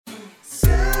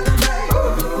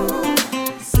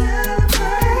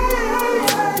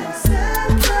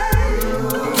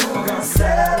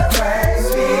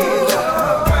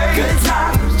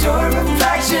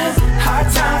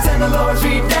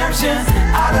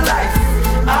of life,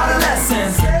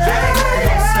 adolescence. Hey, we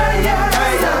gon'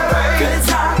 celebrate. Good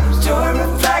times, joy,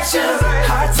 reflection,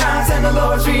 hard times and the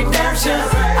Lord's redemption.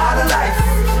 Out of life,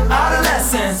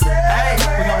 adolescence. Hey,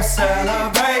 we gon'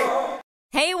 celebrate.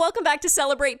 Hey, welcome back to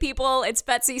Celebrate People. It's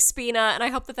Betsy Spina, and I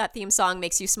hope that theme song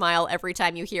makes you smile every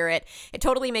time you hear it. It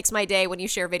totally makes my day when you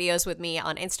share videos with me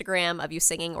on Instagram of you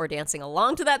singing or dancing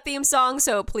along to that theme song,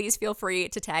 so please feel free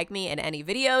to tag me in any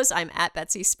videos. I'm at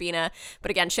Betsy Spina.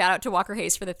 But again, shout out to Walker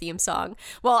Hayes for the theme song.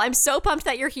 Well, I'm so pumped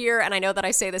that you're here, and I know that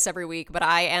I say this every week, but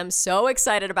I am so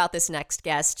excited about this next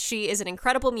guest. She is an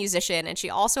incredible musician, and she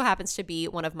also happens to be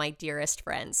one of my dearest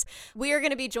friends. We are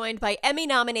going to be joined by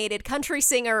Emmy-nominated country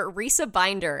singer Risa Binder.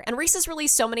 And Risa's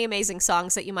released so many amazing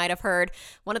songs that you might have heard.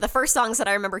 One of the first songs that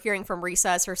I remember hearing from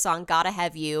Risa is her song Gotta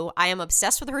Have You. I am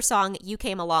obsessed with her song You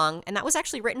Came Along, and that was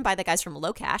actually written by the guys from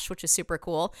Locash, which is super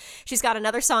cool. She's got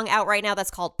another song out right now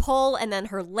that's called Pull, and then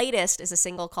her latest is a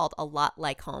single called A Lot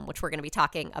Like Home, which we're going to be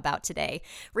talking about today.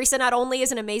 Risa not only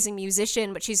is an amazing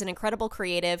musician, but she's an incredible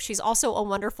creative. She's also a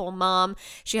wonderful mom.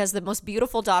 She has the most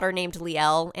beautiful daughter named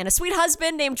Liel and a sweet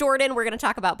husband named Jordan. We're going to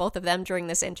talk about both of them during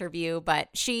this interview, but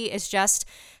she is just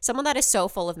someone that is so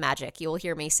full of magic. You will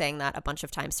hear me saying that a bunch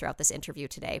of times throughout this interview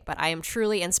today, but I am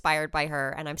truly inspired by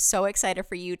her, and I'm so excited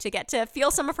for you to get to feel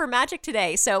some of her magic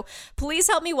today. So please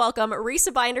help me welcome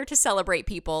Risa Binder to Celebrate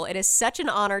People. It is such an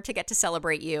honor to get to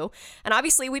celebrate you. And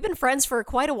obviously, we've been friends for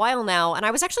quite a while now, and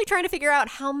I was actually trying to figure out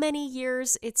how many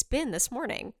years it's been this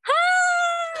morning.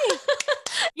 Hi!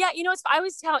 Yeah, I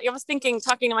was thinking,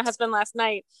 talking to my husband last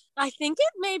night, I think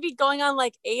it may be going on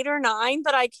like 8 or 9,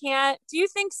 but I can't. Do you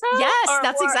think so? Yes,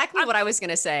 that's exactly what I was going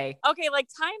to say. Okay, like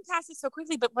time passes so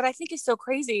quickly, but what I think is so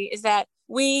crazy is that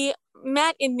we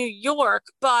met in New York,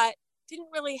 but didn't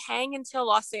really hang until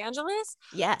Los Angeles.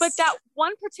 Yes. But that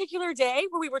one particular day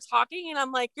where we were talking and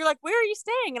I'm like, you're like, where are you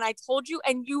staying? And I told you,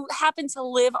 and you happen to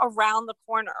live around the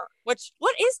corner, what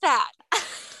is that?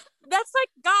 That's like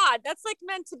God. That's like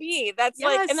meant to be. That's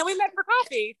yes. Like, and then we met for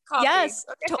coffee. Yes.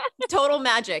 Total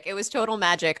magic. It was total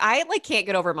magic. I can't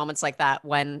get over moments like that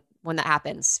when that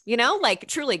happens,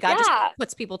 truly God just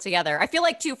puts people together. I feel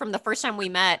like too, from the first time we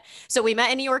met, so we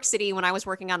met in New York City when I was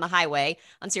working on the highway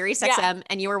on Sirius XM,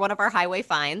 and you were one of our highway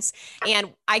finds.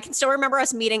 And I can still remember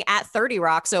us meeting at 30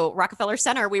 Rock. So Rockefeller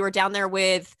Center, we were down there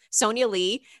with Sonia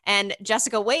Lee and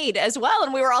Jessica Wade as well.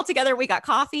 And we were all together. We got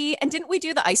coffee. And didn't we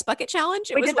do the ice bucket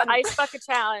challenge? We did the ice bucket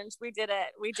challenge. We did it.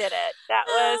 That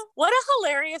was, what a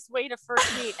hilarious way to first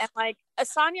meet. And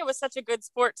Sonia was such a good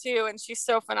sport too. And she's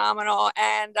so phenomenal.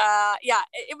 And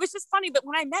it was just funny. But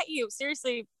when I met you,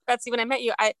 seriously, Betsy, when I met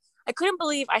you, I couldn't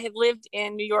believe I had lived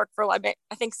in New York for I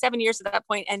think 7 years at that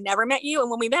point and never met you.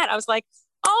 And when we met, I was like,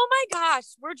 oh my gosh,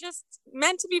 we're just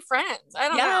meant to be friends. I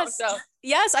don't know. So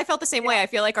yes, I felt the same way. I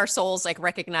feel like our souls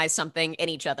recognize something in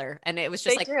each other. And it was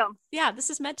just this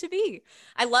is meant to be.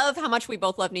 I love how much we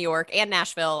both love New York and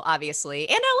Nashville, obviously,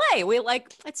 and LA.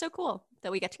 It's so cool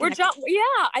that we get to connect.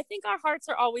 I think our hearts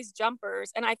are always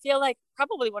jumpers. And I feel like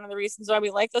probably one of the reasons why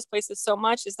we like those places so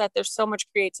much is that there's so much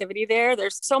creativity there.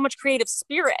 There's so much creative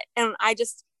spirit. And I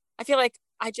feel like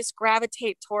I just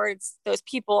gravitate towards those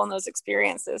people and those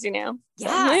experiences,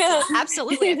 Yeah,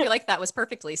 absolutely. I feel like that was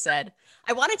perfectly said.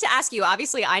 I wanted to ask you,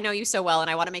 obviously I know you so well, and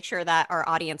I want to make sure that our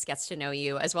audience gets to know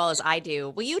you as well as I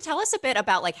do. Will you tell us a bit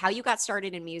about how you got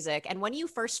started in music and when you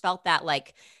first felt that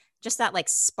just that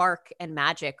spark and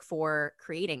magic for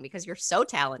creating, because you're so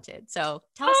talented. So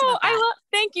tell us about that.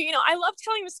 Thank you. I love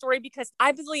telling the story because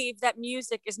I believe that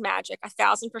music is magic.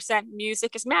 1,000%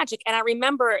 music is magic. And I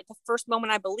remember the first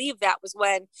moment I believed that was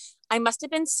when I must have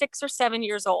been 6 or 7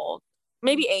 years old,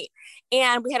 maybe 8.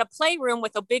 And we had a playroom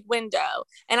with a big window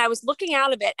and I was looking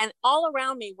out of it, and all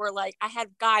around me were I had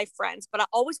guy friends, but I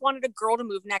always wanted a girl to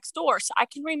move next door. So I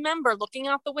can remember looking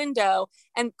out the window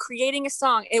and creating a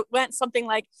song. It went something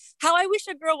like, how I wish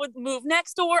a girl would move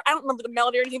next door. I don't remember the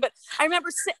melody or anything, but I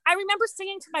remember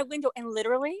singing to my window, and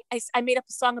literally I made up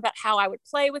a song about how I would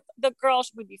play with the girl.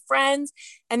 We'd be friends.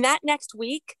 And that next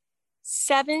week,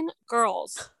 7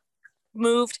 girls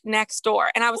moved next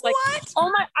door. And I was like, what? oh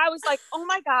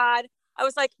my God. I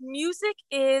was like, music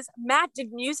is magic.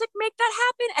 Did music make that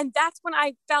happen? And that's when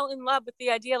I fell in love with the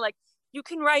idea, you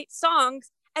can write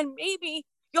songs and maybe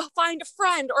you'll find a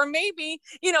friend, or maybe,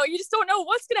 you just don't know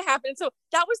what's going to happen. So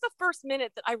that was the first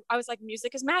minute that I was like,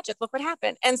 music is magic. Look what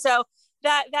happened. And so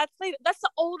that's the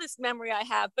oldest memory I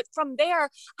have. But from there,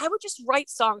 I would just write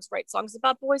songs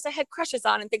about boys I had crushes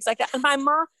on and things like that. And my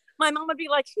mom would be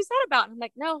like, who's that about? And I'm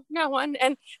like, no one.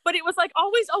 But it was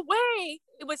always a way.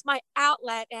 It was my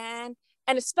outlet, and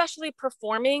especially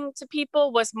performing to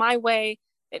people was my way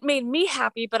it made me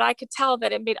happy, but I could tell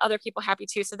that it made other people happy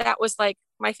too. So that was like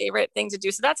my favorite thing to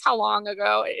do. So that's how long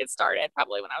ago it started,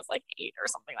 probably when I was like 8 or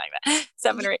something like that,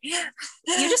 7 or 8.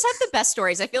 You just have the best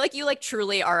stories. I feel like you like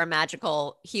truly are a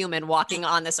magical human walking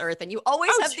on this earth, and you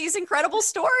always have these incredible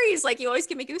stories. Like you always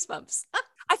give me goosebumps.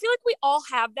 I feel like we all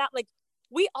have that. Like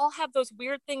we all have those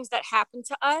weird things that happen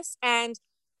to us, and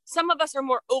some of us are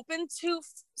more open to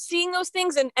seeing those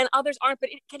things, and others aren't, but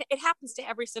it happens to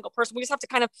every single person. We just have to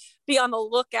kind of be on the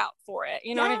lookout for it.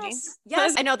 You know what I mean?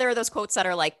 Yes. I know there are those quotes that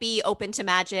are like, be open to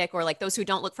magic, or like those who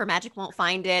don't look for magic won't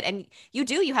find it. And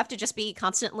you have to just be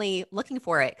constantly looking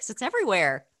for it because it's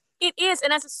everywhere. It is.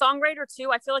 And as a songwriter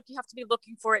too, I feel like you have to be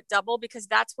looking for it double, because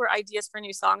that's where ideas for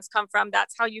new songs come from.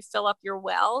 That's how you fill up your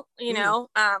well, you know?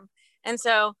 And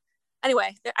so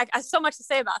anyway, I so much to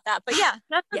say about that, but yeah.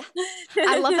 Yeah.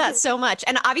 I love that so much.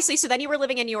 And obviously, so then you were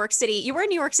living in New York City. You were in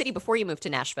New York City before you moved to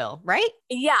Nashville, right?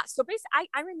 Yeah. So basically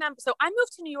I remember, so I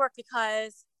moved to New York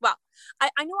because, well,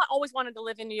 I knew I always wanted to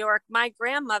live in New York. My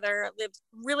grandmother lived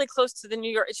really close to the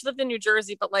New York. She lived in New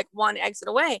Jersey, but like one exit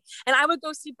away. And I would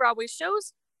go see Broadway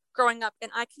shows growing up. And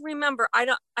I can remember, I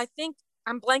think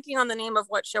I'm blanking on the name of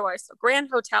what show I saw. Grand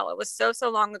Hotel. It was so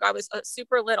long ago. I was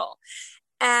super little.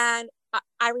 And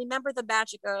I remember the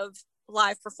magic of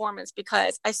live performance,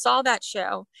 because I saw that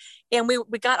show and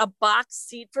we got a box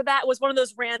seat for that. It was one of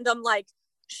those random, like,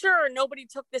 sure, nobody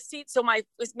took the seat. So it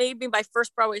was maybe my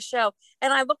first Broadway show.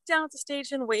 And I looked down at the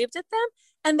stage and waved at them,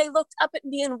 and they looked up at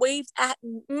me and waved at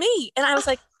me. And I was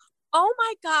like, oh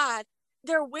my God,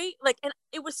 and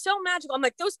it was so magical. I'm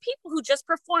like, those people who just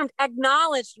performed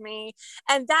acknowledged me.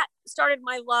 And that started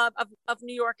my love of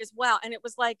New York as well. And it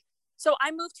was like, so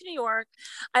I moved to New York.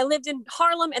 I lived in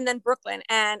Harlem and then Brooklyn.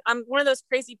 And I'm one of those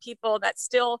crazy people that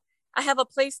still, I have a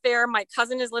place there. My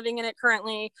cousin is living in it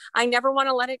currently. I never want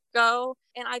to let it go.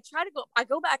 And I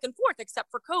go back and forth,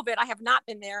 except for COVID. I have not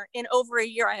been there in over a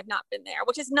year. I have not been there,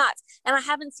 which is nuts. And I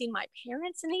haven't seen my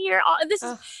parents in a year.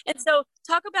 And so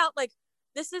talk about like,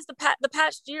 this is the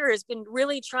past year has been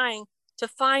really trying to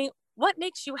find what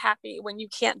makes you happy when you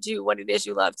can't do what it is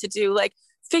you love to do. Like,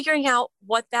 figuring out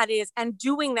what that is and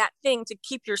doing that thing to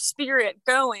keep your spirit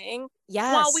going.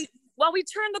 Yes. While we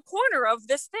turn the corner of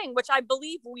this thing, which I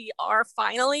believe we are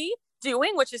finally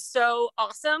doing, which is so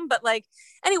awesome. But like,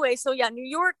 anyway, so yeah, New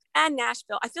York and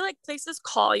Nashville, I feel like places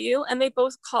call you, and they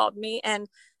both called me, and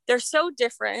they're so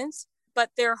different, but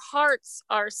their hearts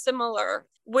are similar.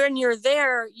 When you're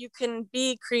there, you can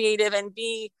be creative and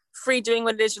be free doing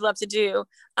what it is you love to do.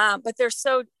 But they're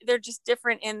just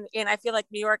different. And I feel like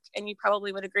New York, and you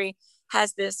probably would agree,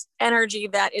 has this energy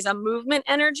that is a movement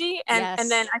energy.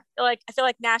 And then I feel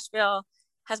like Nashville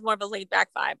has more of a laid back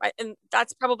vibe. And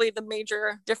that's probably the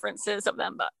major differences of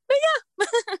them. But yeah.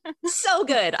 So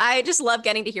good. I just love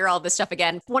getting to hear all this stuff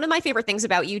again. One of my favorite things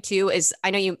about you too is,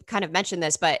 I know you kind of mentioned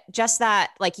this, but just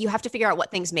that, like, you have to figure out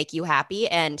what things make you happy.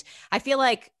 And I feel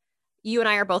like you and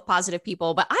I are both positive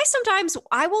people, but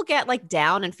I will get like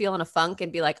down and feel in a funk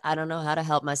and be like, I don't know how to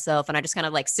help myself. And I just kind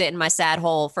of like sit in my sad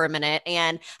hole for a minute.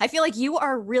 And I feel like you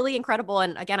are really incredible.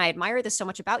 And again, I admire this so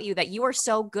much about you, that you are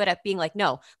so good at being like,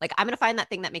 no, like, I'm going to find that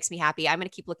thing that makes me happy. I'm going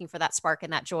to keep looking for that spark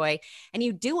and that joy. And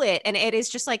you do it. And it is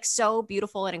just like so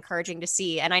beautiful and encouraging to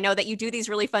see. And I know that you do these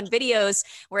really fun videos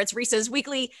where it's Risa's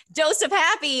weekly dose of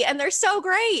happy, and they're so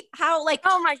great. How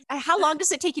long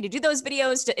does it take you to do those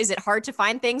videos? Is it hard to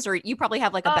find things, or you probably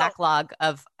have like a backlog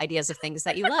of ideas of things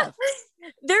that you love?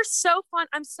 They're so fun.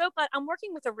 I'm so glad. I'm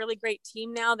working with a really great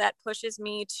team now that pushes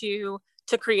me to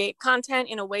create content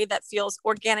in a way that feels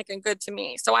organic and good to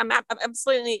me. So I'm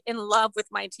absolutely in love with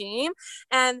my team,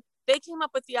 and they came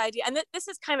up with the idea. And this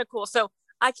is kind of cool. So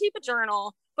I keep a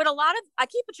journal, but I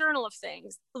keep a journal of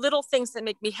things, little things that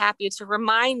make me happy, to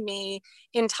remind me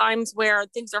in times where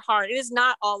things are hard. It is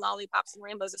not all lollipops and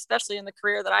rainbows, especially in the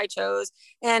career that I chose.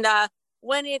 And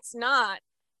when it's not,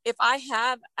 if I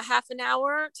have a half an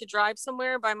hour to drive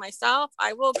somewhere by myself,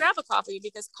 I will grab a coffee,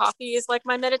 because coffee is like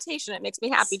my meditation. It makes me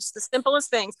happy, just the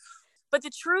simplest things. But the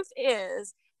truth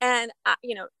is, and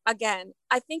again,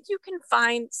 I think you can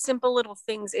find simple little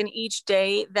things in each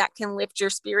day that can lift your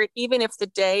spirit, even if the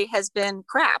day has been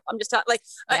crap. I'm just like,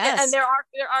 yes. And there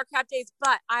are crap days,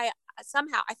 but I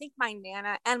think my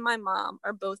Nana and my mom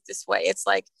are both this way. It's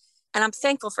like, and I'm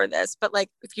thankful for this, but like,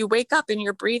 if you wake up and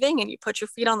you're breathing and you put your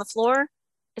feet on the floor,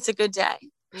 it's a good day.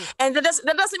 And that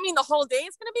doesn't mean the whole day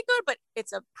is going to be good, but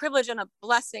it's a privilege and a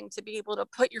blessing to be able to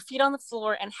put your feet on the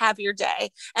floor and have your day.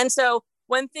 And so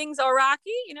when things are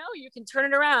rocky, you can turn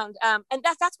it around. And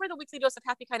that's where the weekly dose of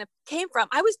happy kind of came from.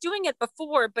 I was doing it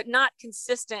before, but not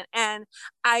consistent. And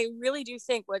I really do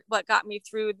think what got me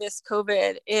through this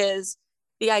COVID is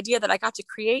the idea that I got to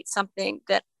create something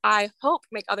that I hope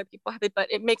make other people happy, but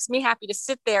it makes me happy to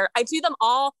sit there. I do them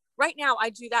all. Right now, I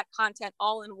do that content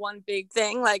all in one big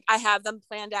thing. Like I have them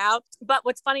planned out. But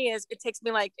what's funny is it takes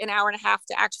me like an hour and a half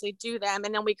to actually do them.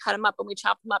 And then we cut them up and we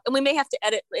chop them up and we may have to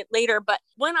edit it later. But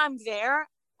when I'm there,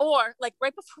 or like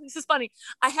right before, this is funny,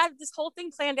 I had this whole thing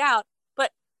planned out,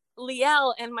 but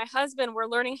Liel and my husband were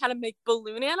learning how to make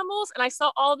balloon animals. And I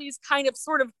saw all these kind of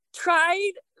sort of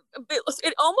tried,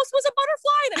 it almost was a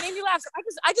butterfly and it made me laugh. So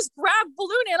I just grabbed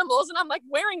balloon animals and I'm like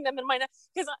wearing them in my neck,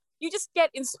 because you just get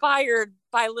inspired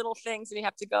by little things and you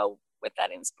have to go with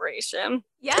that inspiration.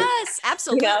 Yes,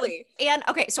 absolutely. Yeah. And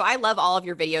okay, so I love all of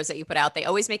your videos that you put out. They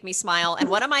always make me smile. And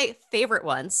one of my favorite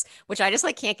ones, which I just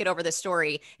like can't get over this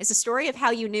story, is the story of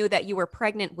how you knew that you were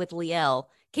pregnant with Liel.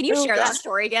 Can you share that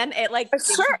story again? It like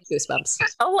gives me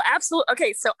goosebumps. Oh, absolutely.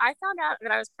 Okay, so I found out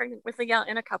that I was pregnant with Liel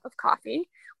in a cup of coffee,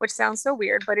 which sounds so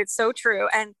weird, but it's so true.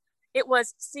 And it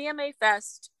was CMA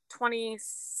Fest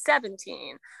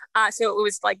 2017. So it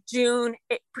was like pretend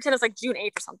it was like June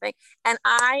 8th or something. And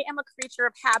I am a creature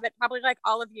of habit, probably like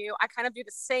all of you. I kind of do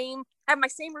I have my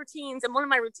same routines. And one of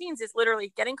my routines is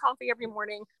literally getting coffee every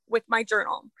morning with my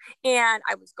journal. And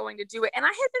I was going to do it. And I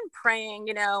had been praying,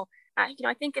 I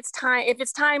think it's time. If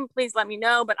it's time, please let me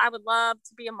know. But I would love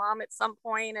to be a mom at some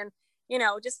point, and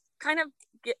just kind of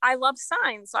I love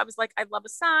signs. So I was like, I'd love a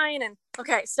sign. And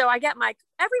okay, so I get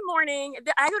every morning.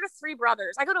 I go to Three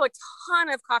Brothers. I go to a ton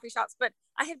of coffee shops, but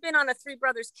I had been on a Three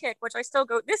Brothers kick, which I still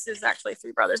go. This is actually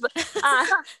Three Brothers, but I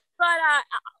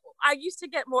used to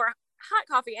get more hot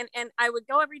coffee, and I would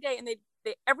go every day, and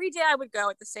every day I would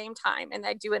go at the same time, and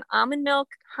I'd do an almond milk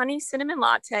honey cinnamon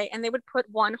latte, and they would put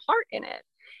one heart in it.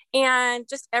 And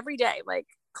just every day, like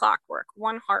clockwork,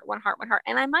 one heart, one heart, one heart.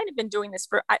 And I might have been doing this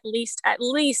for at least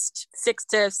 6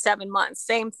 to 7 months.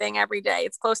 Same thing every day.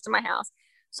 It's close to my house.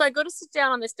 So I go to sit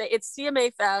down on this day. It's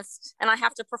CMA Fest, and I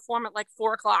have to perform at like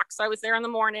 4 o'clock. So I was there in the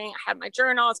morning. I had my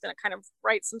journal. I was going to kind of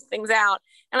write some things out.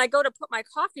 And I go to put my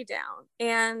coffee down,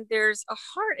 and there's a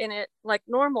heart in it like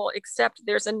normal, except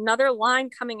there's another line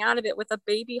coming out of it with a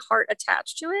baby heart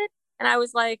attached to it. And I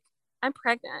was like, I'm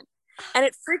pregnant. And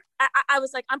it freaked, I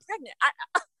was like, I'm pregnant.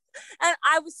 And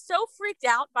I was so freaked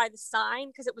out by the sign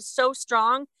because it was so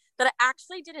strong that I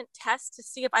actually didn't test to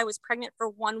see if I was pregnant for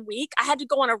 1 week. I had to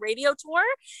go on a radio tour,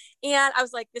 and I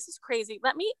was like, this is crazy.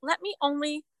 Let me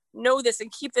only know this and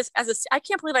keep this I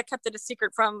can't believe I kept it a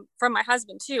secret from my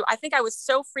husband too. I think I was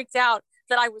so freaked out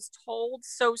that I was told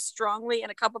so strongly in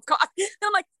a cup of coffee. And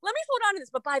I'm like, let me hold on to this.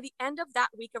 But by the end of that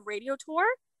week of radio tour,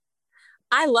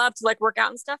 I love to like work out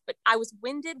and stuff, but I was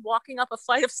winded walking up a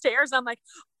flight of stairs. I'm like,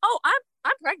 oh, I'm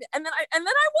pregnant. And then I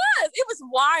it was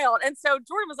wild. And so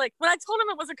Jordan was like, when I told him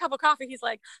it was a cup of coffee, he's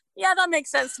like, yeah, that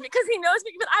makes sense to me, because he knows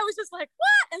me. But I was just like,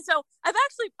 what? And so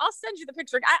I'll send you the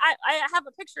picture. I have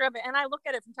a picture of it, and I look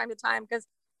at it from time to time, because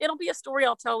it'll be a story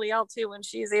I'll tell Liel too when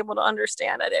she's able to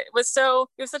understand it. It was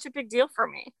such a big deal for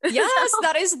me. Yes,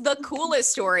 that is the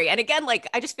coolest story. And again, like,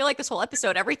 I just feel like this whole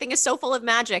episode, everything is so full of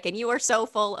magic, and you are so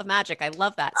full of magic. I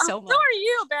love that so much. So are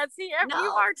you, Betsy.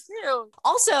 You are too.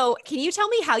 Also, can you tell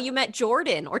me how you met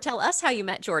Jordan, or tell us how you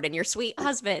met Jordan, your sweet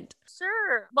husband?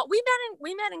 Sure. But we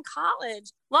met in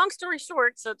college. Long story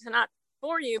short, so to not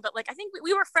bore you, but like, I think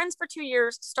we were friends for 2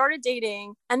 years, started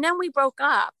dating, and then we broke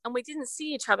up, and we didn't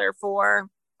see each other for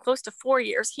close to 4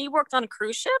 years. He worked on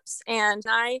cruise ships, and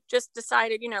I just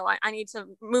decided, I need to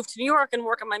move to New York and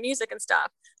work on my music and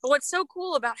stuff. But what's so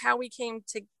cool about how we came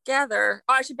together,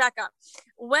 I should back up.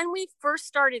 When we first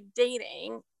started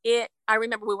dating, I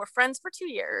remember we were friends for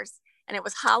 2 years, and it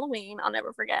was Halloween, I'll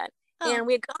never forget. Oh. And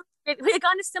we had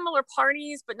gone to similar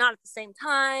parties, but not at the same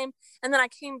time. And then I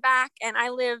came back, and I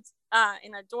lived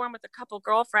in a dorm with a couple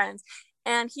girlfriends,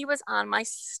 and he was on my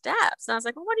steps. And I was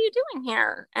like, well, what are you doing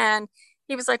here? And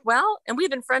he was like, well, and we've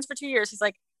been friends for 2 years. He's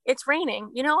like, it's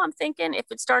raining. I'm thinking if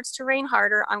it starts to rain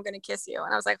harder, I'm going to kiss you.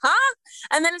 And I was like, huh?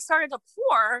 And then it started to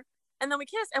pour, and then we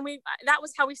kissed, and that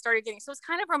was how we started dating. So it was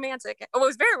kind of romantic. It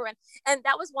was very romantic, and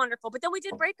that was wonderful. But then we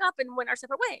did break up and went our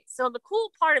separate ways. So the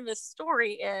cool part of this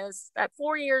story is that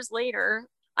 4 years later,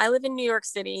 I live in New York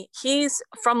City. He's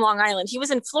from Long Island. He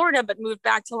was in Florida, but moved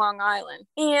back to Long Island.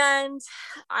 And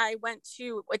I went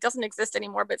to, it doesn't exist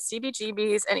anymore, but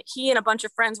CBGB's, and he and a bunch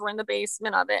of friends were in the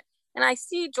basement of it. And I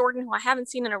see Jordan, who I haven't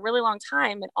seen in a really long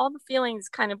time, and all the feelings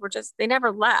kind of were just, they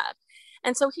never left.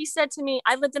 And so he said to me,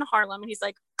 I lived in Harlem, and he's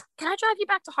like, can I drive you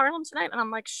back to Harlem tonight? And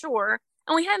I'm like, sure.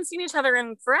 And we hadn't seen each other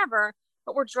in forever,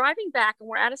 but we're driving back, and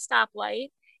we're at a stoplight,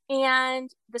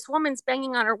 and this woman's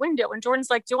banging on her window, and Jordan's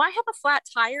like, do I have a flat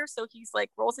tire? So he's like,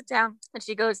 rolls it down, and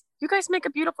she goes, you guys make a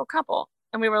beautiful couple.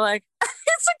 And we were like,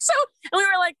 it's like, so, and we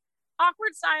were like,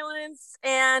 awkward silence.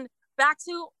 And back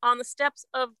to on the steps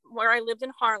of where I lived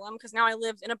in Harlem, because now I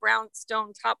lived in a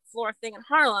brownstone top floor thing in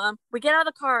Harlem. We get out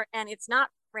of the car and it's not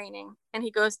raining. And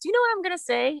he goes, do you know what I'm going to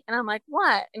say? And I'm like,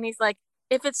 what? And he's like,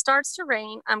 if it starts to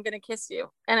rain, I'm going to kiss you.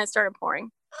 And it started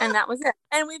pouring. And that was it.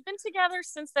 And we've been together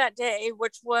since that day,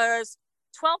 which was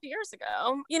 12 years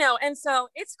ago, you know, and so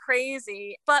it's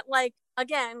crazy. But like,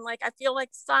 again, like I feel like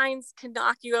signs can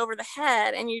knock you over the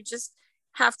head and you just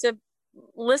have to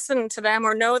listen to them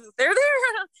or know that they're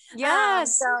there.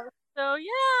 Yes. So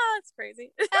yeah, it's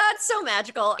crazy. That's so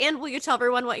magical. And will you tell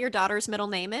everyone what your daughter's middle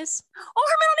name is? Oh,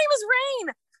 her middle name is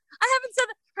Rain. I haven't said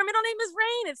that. Her middle name is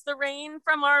Rain. It's the rain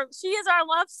from she is our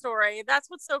love story. That's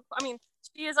what's so, I mean,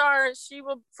 she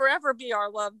will forever be our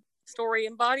love story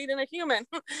embodied in a human.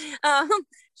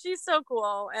 She's so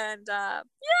cool. And yeah.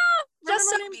 Just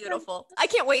so beautiful. I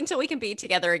can't wait until we can be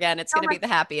together again. It's going to be the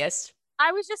happiest.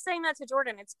 I was just saying that to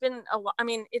Jordan. It's been a lot. I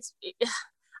mean,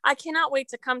 I cannot wait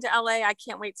to come to LA. I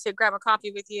can't wait to grab a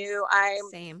coffee with you.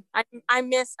 Same.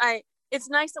 It's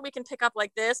nice that we can pick up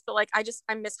like this, but like,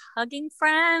 I miss hugging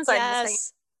friends.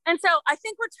 Yes. And so I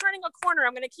think we're turning a corner.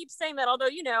 I'm going to keep saying that, although,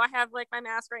 you know, I have like my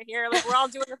mask right here, like we're all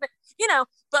doing the thing, you know,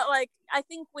 but like, I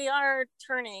think we are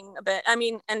turning a bit. I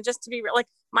mean, and just to be real, like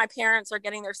my parents are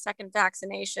getting their second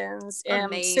vaccinations.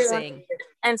 Amazing. Soon.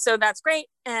 And so that's great.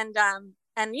 And,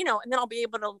 you know, and then I'll be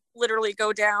able to literally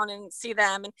go down and see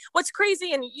them. And what's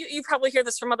crazy, and you probably hear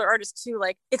this from other artists too,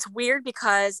 like it's weird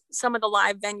because some of the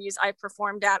live venues I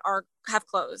performed at have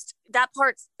closed. That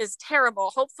part is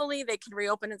terrible. Hopefully they can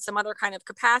reopen in some other kind of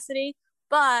capacity.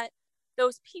 But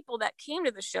those people that came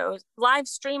to the shows, live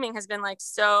streaming has been like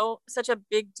such a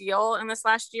big deal in this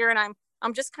last year. And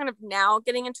I'm just kind of now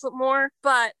getting into it more,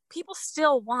 but people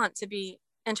still want to be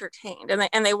entertained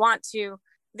and they want to.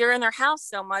 They're in their house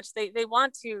so much. They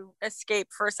want to escape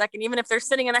for a second, even if they're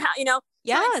sitting in the house, you know,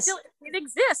 yes, so it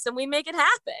exists and we make it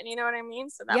happen. You know what I mean?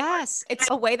 So yes, it's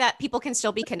a way that people can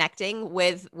still be connecting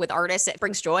with artists. It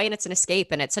brings joy and it's an escape.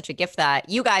 And it's such a gift that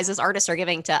you guys as artists are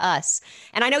giving to us.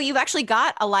 And I know you've actually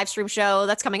got a live stream show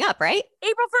that's coming up, right?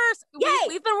 April 1st. Yay!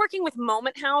 We've been working with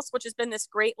Moment House, which has been this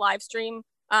great live stream.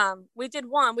 We've done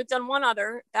one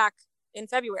other back in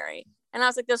February. And I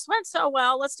was like, this went so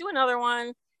well. Let's do another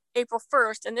one. April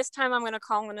 1st. And this time I'm going to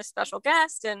call in a special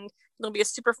guest and it'll be a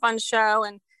super fun show.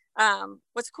 And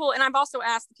what's cool. And I've also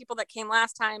asked the people that came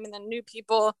last time and then new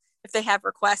people, if they have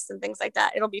requests and things like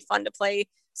that, it'll be fun to play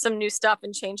some new stuff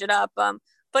and change it up.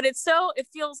 But it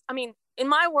feels, I mean, in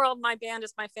my world, my band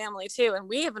is my family too.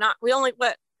 And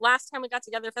last time we got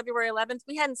together, February 11th,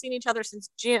 we hadn't seen each other since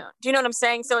June. Do you know what I'm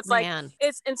saying? So it's like,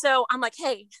 and so I'm like,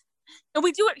 hey, and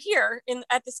we do it here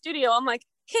at the studio. I'm like,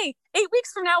 hey, 8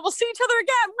 weeks from now, we'll see each other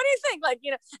again. What do you think? Like,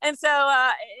 you know, and so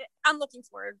I'm looking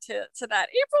forward to that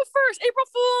April 1st, April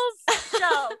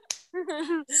Fool's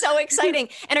show. So exciting.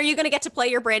 And are you going to get to play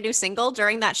your brand new single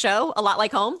during that show? A Lot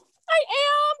Like Home? I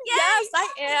am. Yay! Yes, I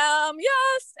am.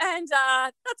 Yes. And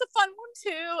that's a fun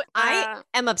one too. I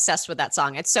am obsessed with that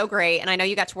song. It's so great. And I know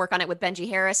you got to work on it with Benji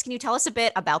Harris. Can you tell us a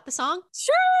bit about the song?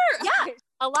 Sure. Yeah.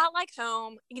 A Lot Like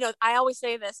Home. You know, I always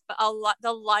say this, but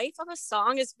the life of a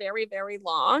song is very, very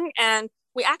long. And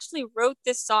we actually wrote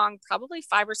this song probably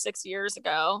 5 or 6 years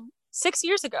ago. 6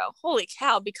 years ago. Holy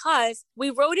cow. Because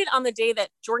we wrote it on the day that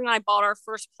Jordan and I bought our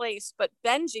first place, but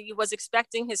Benji was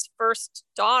expecting his first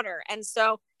daughter. And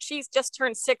so she's just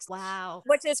turned 6. Wow.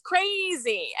 Which is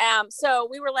crazy. So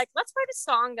we were like, let's write a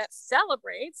song that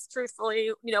celebrates,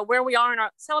 truthfully, you know, where we are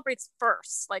celebrates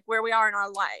first, like where we are in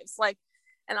our lives. Like,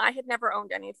 and I had never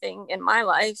owned anything in my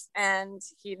life and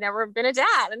he'd never been a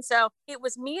dad. And so it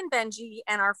was me and Benji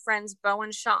and our friends, Bo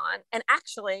and Sean. And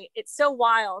actually it's so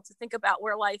wild to think about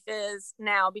where life is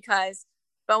now because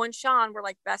Bo and Sean were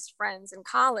like best friends in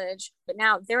college, but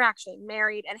now they're actually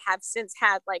married and have since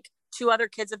had like 2 other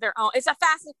kids of their own. It's a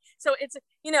fascinating, so it's,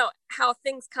 you know, how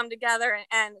things come together.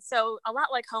 And so A Lot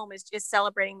Like Home is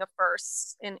celebrating the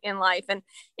firsts in life. And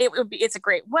it's a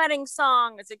great wedding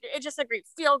song. It's just a great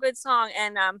feel good song.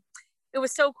 And it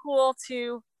was so cool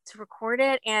to record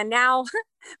it. And now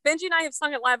Benji and I have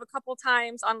sung it live a couple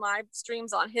times on live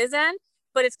streams on his end,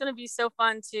 but it's going to be so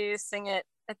fun to sing it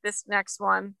at this next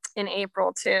one in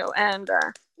April too. And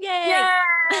yay!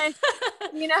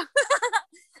 You know,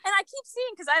 and I keep seeing,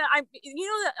 because I you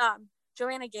know that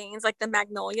Joanna Gaines, like the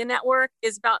Magnolia Network,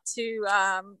 is about to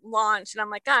launch, and I'm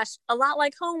like, gosh, A Lot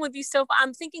Like Home would be so fun.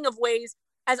 I'm thinking of ways,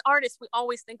 as artists, we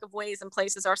always think of ways and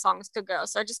places our songs could go.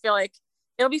 So I just feel like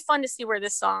it'll be fun to see where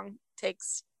this song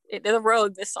takes the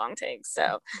road this song takes.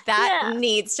 So that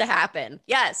needs to happen.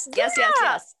 Yes.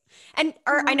 And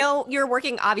I know you're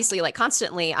working obviously like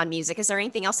constantly on music. Is there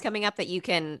anything else coming up that you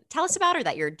can tell us about or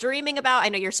that you're dreaming about? I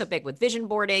know you're so big with vision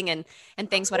boarding and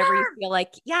things, whatever you feel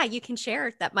like, yeah, you can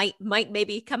share that might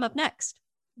maybe come up next.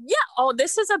 Yeah. Oh,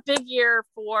 this is a big year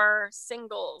for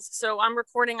singles. So I'm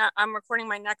recording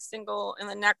my next single in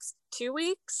the next 2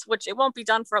 weeks, which it won't be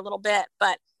done for a little bit,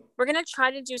 but we're going to try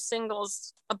to do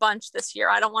singles a bunch this year.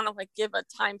 I don't want to like give a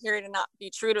time period and not be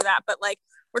true to that, but like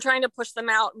we're trying to push them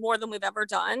out more than we've ever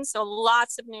done. So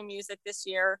lots of new music this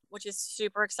year, which is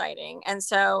super exciting.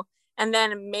 And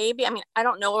then maybe, I mean, I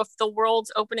don't know if the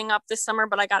world's opening up this summer,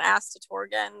 but I got asked to tour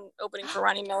again, opening for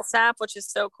Ronnie Millsap, which is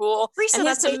so cool. Risa,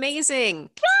 that's amazing.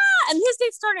 Yeah, and his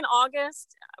dates start in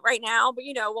August right now, but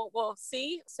we'll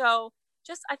see. So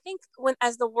just I think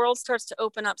as the world starts to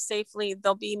open up safely,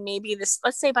 there'll be maybe this,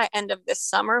 let's say by end of this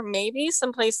summer, maybe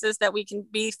some places that we can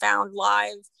be found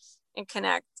live and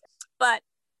connect. But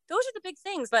those are the big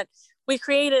things. But in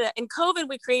COVID,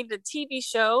 we created a TV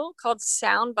show called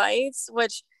Sound Bites,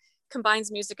 which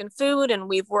combines music and food, and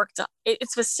it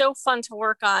was so fun to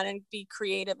work on and be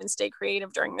creative and stay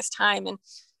creative during this time, and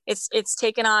it's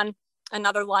taken on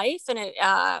another life,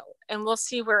 and we'll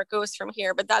see where it goes from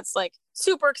here, but that's like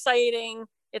super exciting.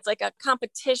 It's like a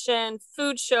competition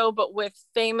food show but with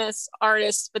famous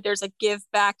artists, but there's a give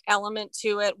back element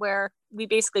to it where we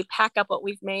basically pack up what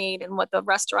we've made and what the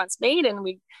restaurants made, and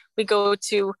we go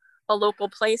to a local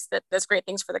place that does great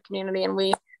things for the community, and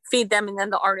we feed them, and then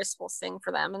the artists will sing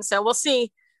for them. And so we'll see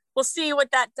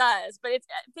what that does, but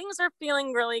things are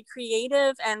feeling really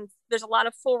creative, and there's a lot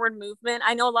of forward movement.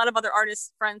 I know a lot of other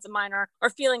artists friends of mine are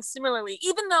feeling similarly.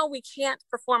 Even though we can't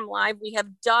perform live, we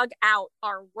have dug out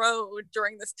our road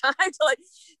during this time to like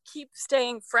keep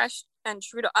staying fresh and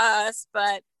true to us,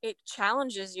 but it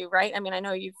challenges you, right? I mean, I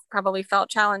know you've probably felt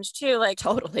challenged too, like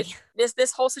Totally.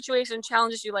 This whole situation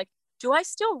challenges you, like, do I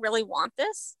still really want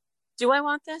this? Do I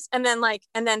want this? And then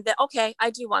okay,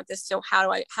 I do want this. So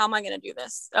how am I going to do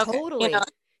this? Okay. Totally.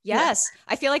 Yes. Yeah.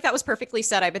 I feel like that was perfectly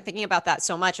said. I've been thinking about that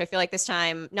so much. I feel like this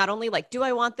time, not only like, do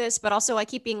I want this, but also I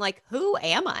keep being like, who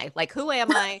am I? Like, who am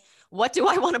I? What do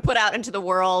I want to put out into the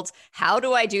world? How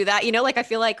do I do that? Like, I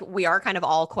feel like we are kind of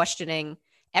all questioning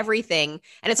everything,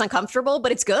 and it's uncomfortable, but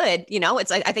it's good.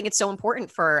 I think it's so important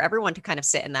for everyone to kind of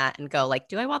sit in that and go like,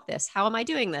 do I want this? How am I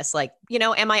doing this? Like,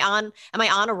 am I on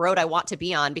a road I want to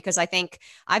be on? Because I think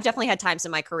I've definitely had times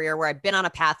in my career where I've been on a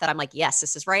path that I'm like, yes,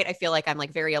 this is right. I feel like I'm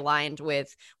like very aligned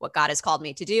with what God has called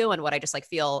me to do and what I just like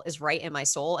feel is right in my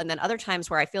soul. And then other times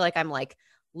where I feel like I'm like,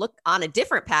 look on a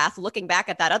different path, looking back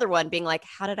at that other one, being like,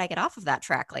 how did I get off of that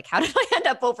track? Like, how did I end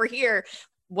up over here?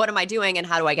 What am I doing, and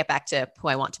how do I get back to who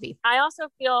I want to be? I also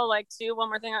feel like too, one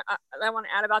more thing I want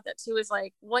to add about that too, is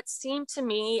like what seemed to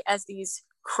me as these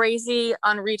crazy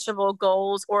unreachable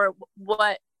goals, or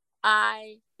what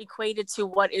I equated to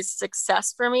what is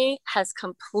success for me, has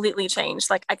completely changed.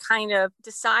 Like I kind of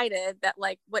decided that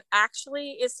like what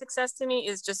actually is success to me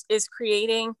is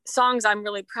creating songs I'm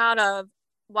really proud of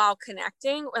while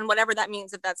connecting, and whatever that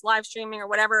means, if that's live streaming or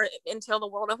whatever, until the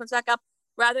world opens back up,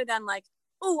 rather than like,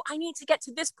 oh, I need to get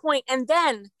to this point, and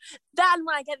then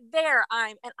when I get there,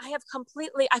 I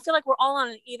feel like we're all on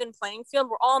an even playing field.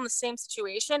 We're all in the same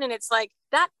situation. And it's like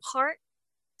that part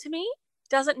to me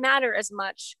doesn't matter as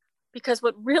much, because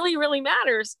what really, really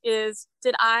matters is,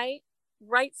 did I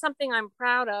write something I'm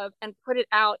proud of and put it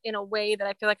out in a way that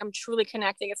I feel like I'm truly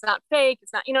connecting? It's not fake.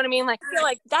 It's not, you know what I mean? Like, I feel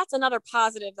like that's another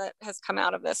positive that has come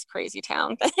out of this crazy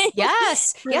town thing.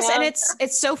 Yes. Yes. And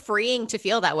it's so freeing to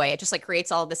feel that way. It just like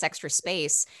creates all of this extra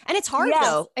space. And it's hard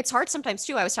though. It's hard sometimes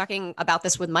too. I was talking about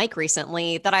this with Mike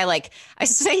recently, that I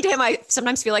was saying to him, I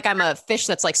sometimes feel like I'm a fish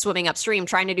that's like swimming upstream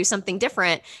trying to do something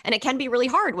different. And it can be really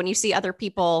hard when you see other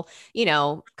people,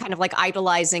 kind of like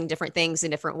idolizing different things in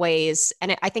different ways.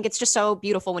 And I think it's just so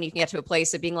beautiful when you can get to a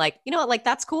place of being like, you know what, like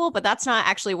that's cool, but that's not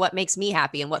actually what makes me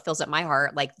happy and what fills up my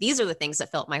heart. Like these are the things that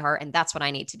fill up my heart, and that's what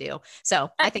I need to do. So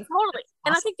I think totally. Awesome.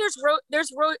 And I think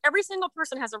there's road. Every single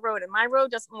person has a road, and my road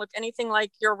doesn't look anything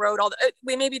like your road.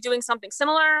 We may be doing something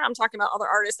similar. I'm talking about other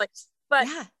artists, but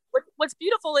yeah. What's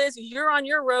beautiful is you're on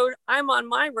your road, I'm on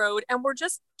my road, and we're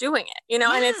just doing it,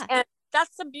 yeah. and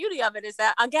that's the beauty of it, is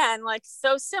that, again, like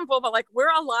so simple, but like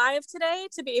we're alive today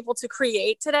to be able to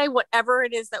create today whatever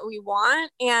it is that we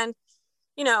want. And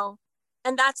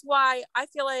and that's why I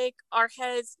feel like our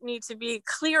heads need to be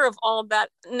clear of all of that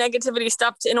negativity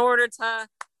stuff in order to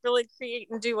really create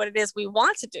and do what it is we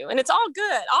want to do. And it's all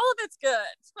good. All of it's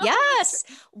good. Yes.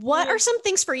 What are some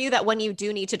things for you that when you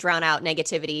do need to drown out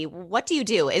negativity, what do you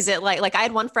do? Is it like I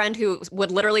had one friend who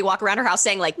would literally walk around her house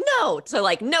saying like, no, so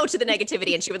like no to the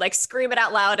negativity. And she would like scream it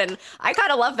out loud. And I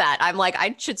kind of love that. I'm like,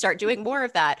 I should start doing more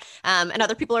of that. And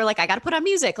other people are like, I got to put on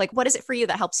music. Like, what is it for you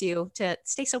that helps you to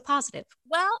stay so positive?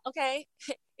 Well, okay.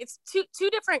 It's two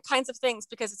different kinds of things,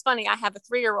 because it's funny. I have a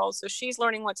 3-year-old, so she's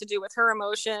learning what to do with her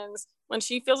emotions when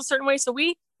she feels a certain way. So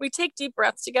we take deep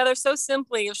breaths together so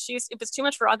simply. If it's too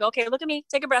much for her, I'll go, okay, look at me,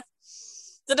 take a breath.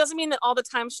 That doesn't mean that all the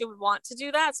time she would want to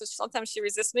do that. So sometimes she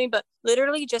resists me, but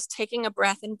literally just taking a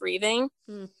breath and breathing.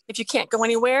 If you can't go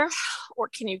anywhere, or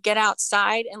can you get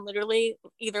outside and literally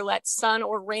either let sun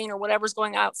or rain or whatever's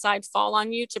going outside fall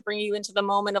on you to bring you into the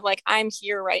moment of like, I'm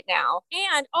here right now.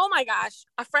 And oh my gosh,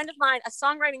 a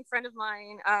songwriting friend of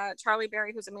mine, Charlie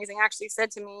Berry, who's amazing, actually said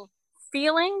to me,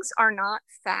 feelings are not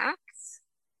facts,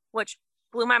 which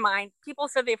blew my mind. People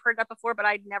said they've heard that before, but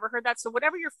I'd never heard that. So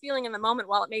whatever you're feeling in the moment,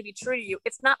 while it may be true to you,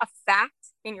 it's not a fact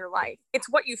in your life. It's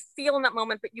what you feel in that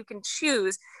moment, but you can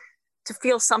choose to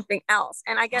feel something else.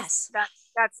 And I guess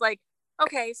that's like,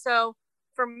 okay, so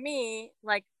for me,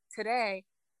 like today,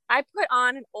 I put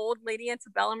on an old Lady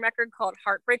Antebellum record called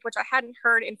Heartbreak, which I hadn't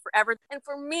heard in forever. And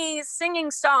for me,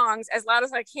 singing songs as loud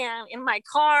as I can in my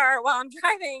car while I'm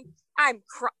driving, I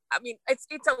mean, it's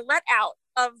a let out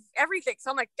of everything. So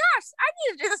I'm like, gosh, I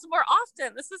need to do this more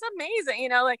often. This is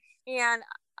amazing, and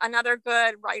another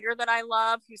good writer that I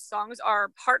love, whose songs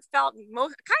are heartfelt and kind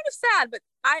of sad, but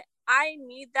I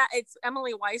need that. It's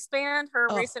Emily Weisband. Her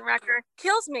recent record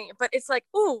kills me, but it's like,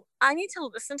 ooh, I need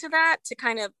to listen to that to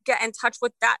kind of get in touch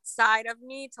with that side of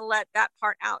me, to let that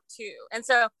part out too. And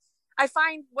so I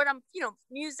find what I'm,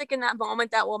 music in that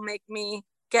moment that will make me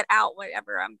get out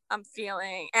whatever I'm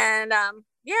feeling. And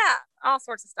all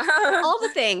sorts of stuff. All the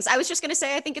things. I was just going to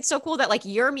say, I think it's so cool that like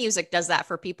your music does that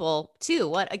for people too.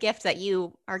 What a gift that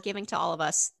you are giving to all of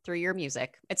us through your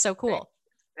music. It's so cool.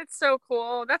 It's so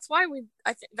cool. That's why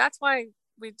that's why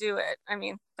we do it. I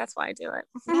mean, that's why I do it.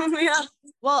 Yeah.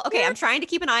 Well, okay. I'm trying to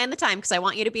keep an eye on the time because I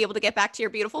want you to be able to get back to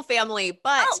your beautiful family,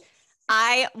 but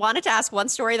I wanted to ask one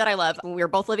story that I love. When we were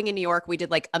both living in New York, we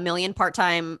did like a million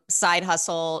part-time side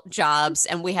hustle jobs,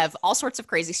 and we have all sorts of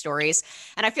crazy stories.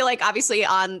 And I feel like obviously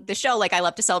on the show, like I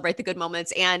love to celebrate the good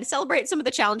moments and celebrate some of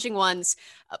the challenging ones.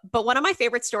 But one of my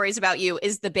favorite stories about you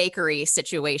is the bakery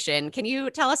situation. Can you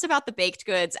tell us about the baked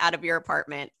goods out of your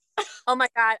apartment? Oh my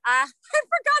God. I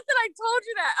forgot that I told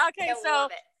you that. Okay. So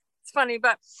it's funny,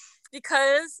 but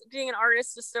because being an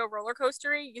artist is so roller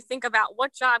coastery, you think about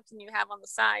what job can you have on the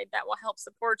side that will help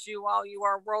support you while you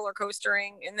are roller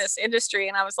coastering in this industry.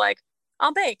 And I was like,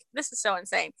 I'll bake. This is so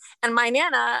insane. And my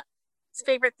Nana's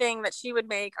favorite thing that she would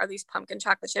make are these pumpkin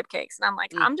chocolate chip cakes. And I'm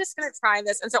like, I'm just going to try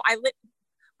this. And so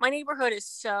my neighborhood is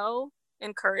so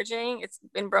encouraging. It's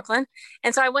in Brooklyn.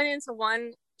 And so I went into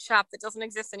one shop that doesn't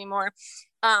exist anymore.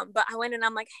 But I went and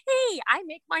I'm like, hey, I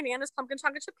make my Nana's pumpkin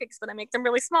chocolate chip cakes, but I make them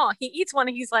really small. He eats one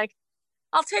and he's like,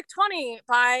 I'll take 20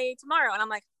 by tomorrow. And I'm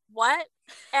like, what?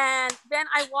 And then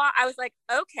I was like,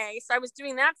 okay. So I was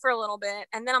doing that for a little bit.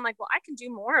 And then I'm like, well, I can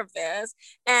do more of this.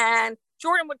 And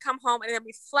Jordan would come home and there'd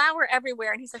be flour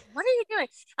everywhere. And he's like, what are you doing?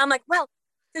 I'm like, well,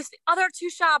 there's the other 2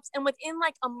 shops. And within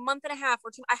like a month and a half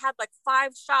or 2, I had like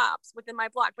 5 shops within my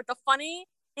block. But the funny,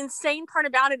 insane part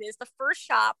about it is the first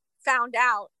shop found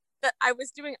out that I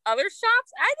was doing other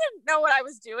shops. I didn't know what I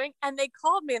was doing. And they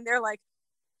called me and they're like,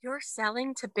 you're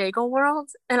selling to Bagel World?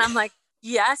 And I'm like,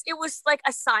 yes. It was like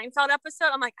a Seinfeld episode.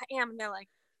 I'm like, I am. And they're like,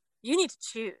 you need to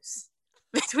choose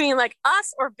between like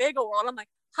us or Bagel World. I'm like,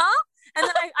 huh? And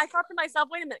then I thought to myself,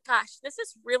 wait a minute, gosh, this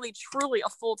is really truly a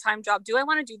full-time job. Do I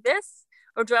want to do this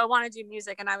or do I want to do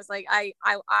music? And I was like, I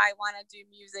want to do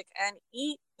music and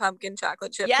eat pumpkin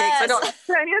chocolate chip cakes. I don't and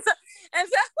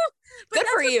so good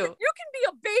for you. You can be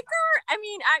a baker. I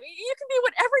mean, you can be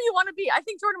whatever you want to be. I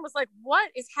think Jordan was like,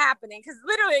 what is happening? Because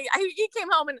literally he came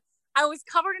home and I was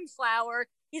covered in flour.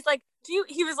 He's like,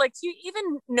 he was like, do you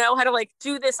even know how to like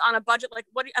do this on a budget? Like,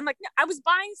 what? I'm like, no, I was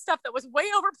buying stuff that was way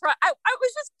overpriced. I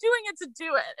was just doing it to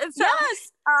do it. And so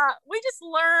we just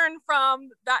learn from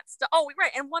that stuff. Oh,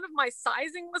 right. And one of my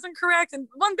sizing wasn't correct. And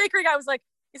one bakery guy was like,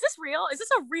 is this real? Is this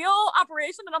a real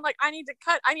operation? And I'm like, I need to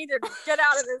get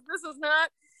out of this. This is not,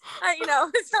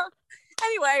 so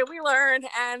anyway, we learned,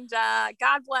 and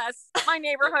God bless my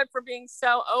neighborhood for being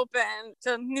so open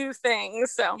to new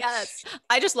things. So yes,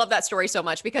 I just love that story so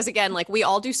much because again, like we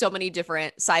all do so many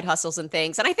different side hustles and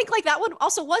things. And I think like that one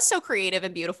also was so creative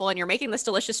and beautiful, and you're making this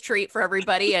delicious treat for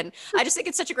everybody. And I just think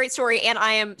it's such a great story. And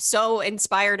I am so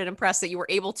inspired and impressed that you were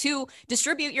able to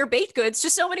distribute your baked goods to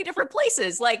so many different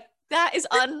places. Like, That is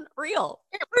unreal.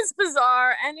 It was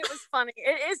bizarre and it was funny.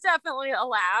 It is definitely a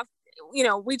laugh. You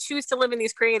know, we choose to live in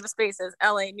these creative spaces,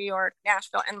 LA, New York,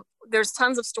 Nashville, and there's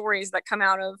tons of stories that come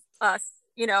out of us,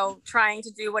 you know, trying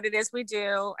to do what it is we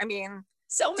do. I mean,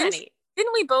 So many.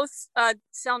 Didn't we both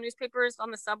sell newspapers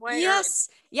on the subway? Yes.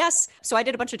 Yes. So I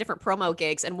did a bunch of different promo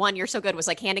gigs, and one, You're So Good, was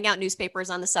like handing out newspapers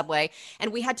on the subway,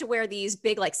 and we had to wear these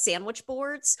big like sandwich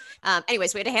boards.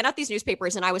 Anyways, we had to hand out these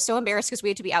newspapers, and I was so embarrassed because we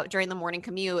had to be out during the morning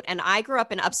commute. And I grew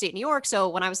up in upstate New York, so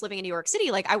when I was living in New York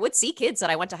City, like I would see kids that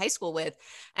I went to high school with,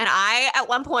 and at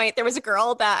one point there was a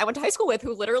girl that I went to high school with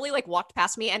who literally like walked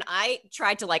past me, and I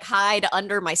tried to like hide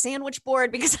under my sandwich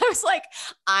board because I was like,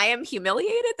 I am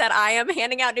humiliated that I am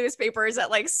handing out newspapers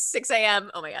at like 6 a.m.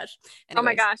 Oh my gosh. Anyways, oh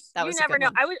my gosh. That you was never know.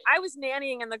 One. I was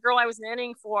nannying, and the girl I was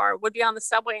nannying for would be on the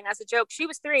subway, and as a joke, she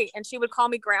was 3 and she would call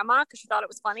me grandma because she thought it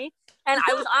was funny. And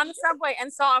I was on the subway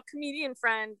and saw a comedian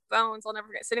friend, Bones, I'll never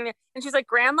forget, sitting there, and she's like,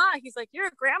 grandma. He's like, you're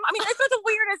a grandma? I mean, that's the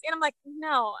weirdest. And I'm like,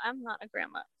 no, I'm not a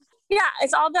grandma. Yeah,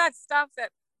 it's all that stuff that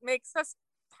makes us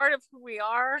part of who we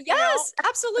are. Yes,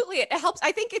 absolutely. It helps.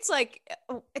 I think it's like,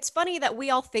 it's funny that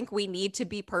we all think we need to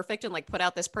be perfect and like put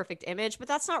out this perfect image, but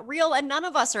that's not real. And none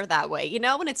of us are that way, you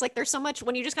know? And it's like, there's so much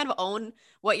when you just kind of own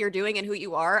what you're doing and who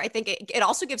you are. I think it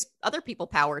also gives other people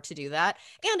power to do that.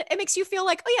 And it makes you feel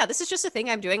like, oh yeah, this is just a thing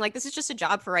I'm doing. Like, this is just a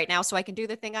job for right now. So I can do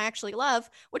the thing I actually love,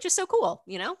 which is so cool,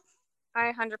 you know?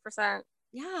 I 100%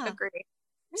 agree.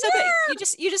 So good.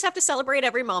 You just have to celebrate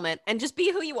every moment and just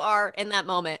be who you are in that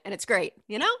moment. And it's great,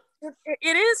 you know?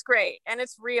 It is great. And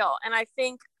it's real. And I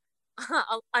think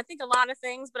a lot of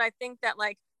things, but I think that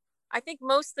like, I think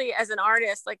mostly as an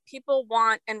artist, like people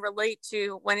want and relate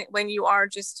to when you are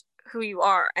just who you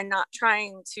are and not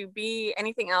trying to be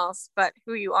anything else but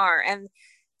who you are. And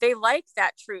they like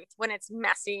that truth when it's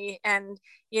messy and,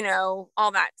 you know,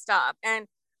 all that stuff.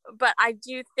 But I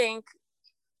do think,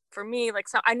 for me, like,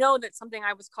 so I know that something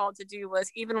I was called to do was,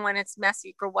 even when it's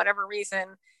messy for whatever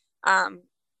reason,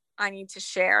 I need to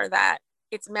share that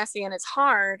it's messy and it's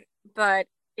hard, but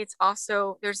it's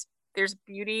also, there's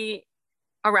beauty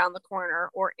around the corner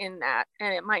or in that.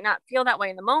 And it might not feel that way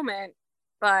in the moment,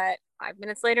 but 5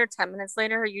 minutes later, 10 minutes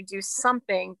later, you do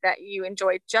something that you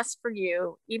enjoy just for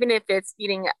you, even if it's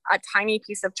eating a tiny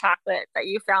piece of chocolate that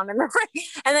you found in the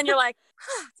fridge. And then you're like,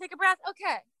 take a breath.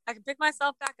 Okay, I can pick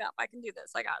myself back up. I can do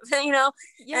this. I got it, you know?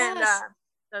 Yes. And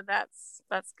so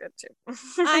that's good too.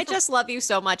 I just love you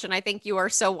so much. And I think you are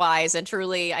so wise, and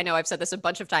truly, I know I've said this a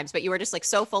bunch of times, but you are just like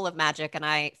so full of magic. And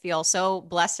I feel so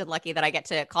blessed and lucky that I get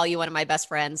to call you one of my best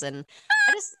friends. And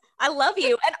I love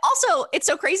you. And also, it's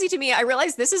so crazy to me. I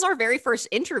realize this is our very first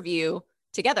interview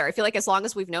together. I feel like as long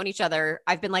as we've known each other,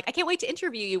 I've been like, I can't wait to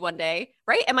interview you one day.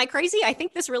 Right? Am I crazy? I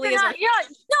think this really is. Yeah,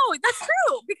 no, that's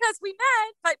true, because we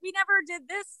met, but we never did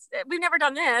this. We've never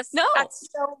done this. No. That's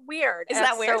so weird. Is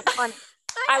that weird? So funny.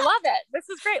 I love it. This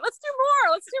is great. Let's do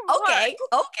more. Okay.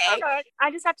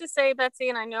 I just have to say, Betsy,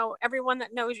 and I know everyone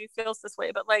that knows you feels this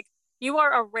way, but like, you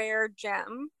are a rare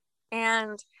gem.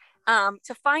 And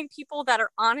to find people that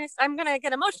are honest, I'm going to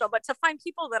get emotional, but to find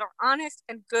people that are honest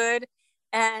and good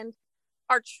and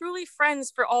are truly friends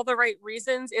for all the right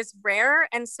reasons is rare.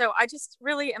 And so I just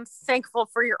really am thankful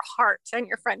for your heart and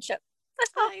your friendship.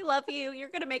 I love you. You're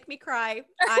going to make me cry.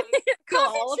 Coffee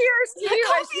cheers to you.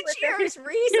 Coffee cheers,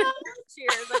 Risa.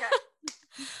 Cheers. Okay.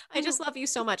 I just love you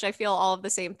so much. I feel all of the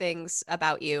same things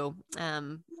about you.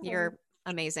 You're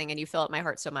amazing, and you fill up my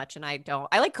heart so much. And I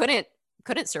like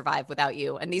couldn't survive without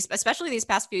you. And especially these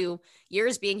past few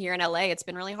years being here in LA, it's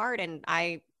been really hard. And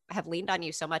I have leaned on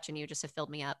you so much, and you just have filled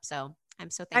me up. So I'm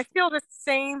so thankful. I feel the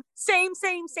same.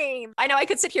 I know I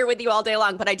could sit here with you all day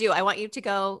long, but I do. I want you to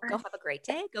go have a great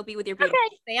day. Go be with your beautiful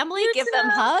family. Give them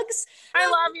hugs. I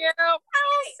love you. I will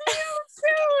see you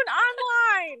soon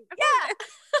online.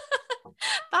 Yeah.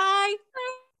 Bye.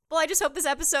 Well, I just hope this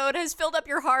episode has filled up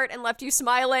your heart and left you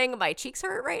smiling. My cheeks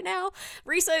hurt right now.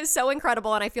 Risa is so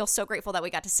incredible, and I feel so grateful that we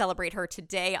got to celebrate her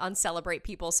today on Celebrate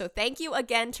People. So thank you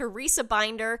again to Risa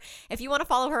Binder. If you want to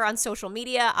follow her on social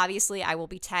media, obviously I will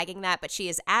be tagging that, but she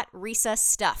is at Risa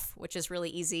Stuff, which is really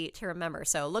easy to remember.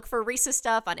 So look for Risa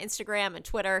Stuff on Instagram and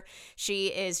Twitter. She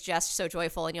is just so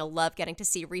joyful, and you'll love getting to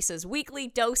see Risa's weekly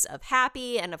dose of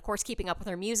happy, and of course keeping up with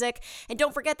her music. And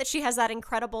don't forget that she has that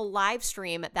incredible live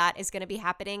stream that is going to be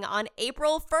happening on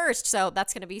April 1st. So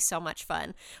that's going to be so much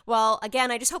fun. Well, again,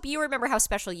 I just hope you remember how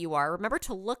special you are. Remember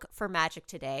to look for magic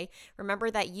today. Remember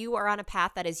that you are on a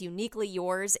path that is uniquely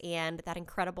yours, and that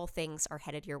incredible things are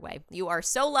headed your way. You are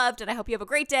so loved, and I hope you have a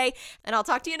great day, and I'll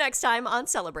talk to you next time on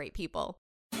Celebrate People.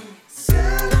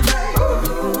 Celebrate.